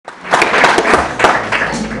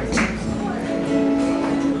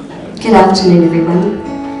Good afternoon, everyone.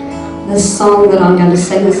 The song that I'm going to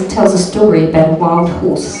sing tells a story about a wild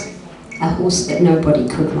horse, a horse that nobody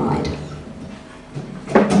could ride.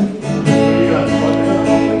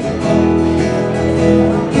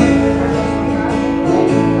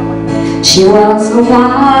 She was a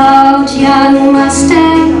wild young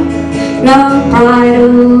Mustang, no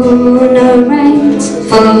bridle, no reins,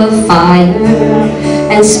 full of fire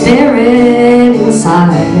and spirit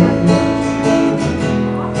inside.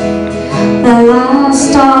 The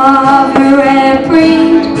last of her rare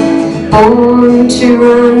breed, born to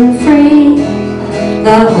run free,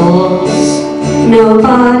 the horse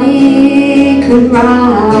nobody could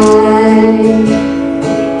ride.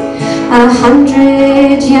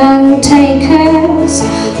 100 young takers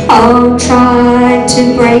all tried to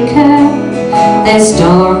break her. Their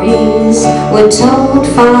stories were told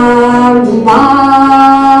far and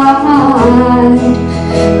wide,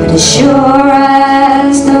 but as sure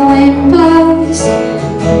as the wind blows,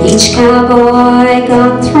 each cowboy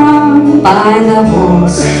got thrown by the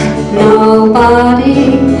horse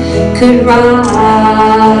nobody could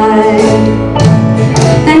ride.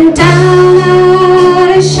 Then down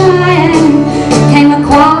at a Cheyenne came a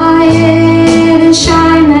quiet and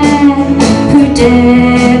shy man who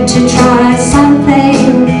dared to try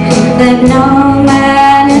something that no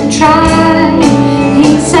man had tried.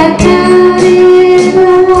 He sat down in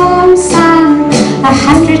the warm sun,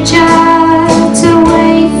 100 yards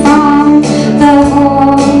away from the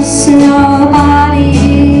horse nobody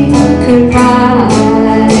could ride.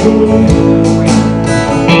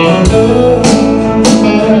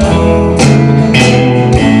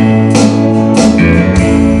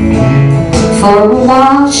 For a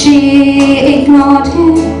while she ignored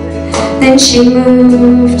him, then she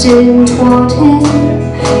moved in toward him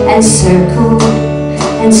and circled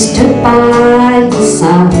and stood by his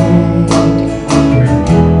side.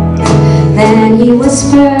 Then he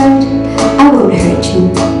whispered, "I won't hurt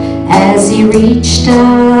you," as he reached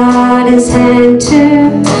out his hand to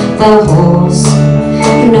the horse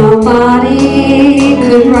nobody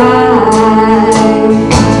could ride.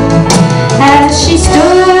 As she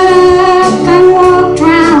stood up and walked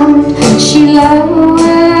round, she lowered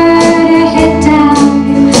her head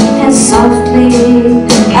down, and softly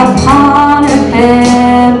upon her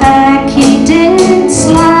bareback he did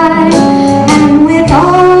slide. And with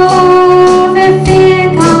all of her fear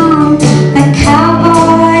gone, the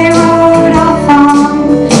cowboy rode off on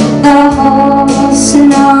the horse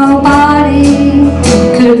nobody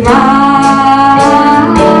could ride.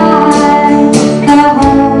 The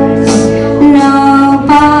horse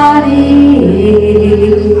nobody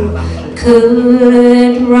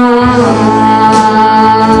could ride.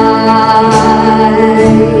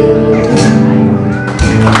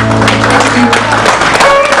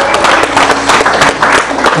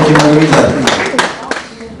 Thank you, Margaretha.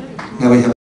 Now we have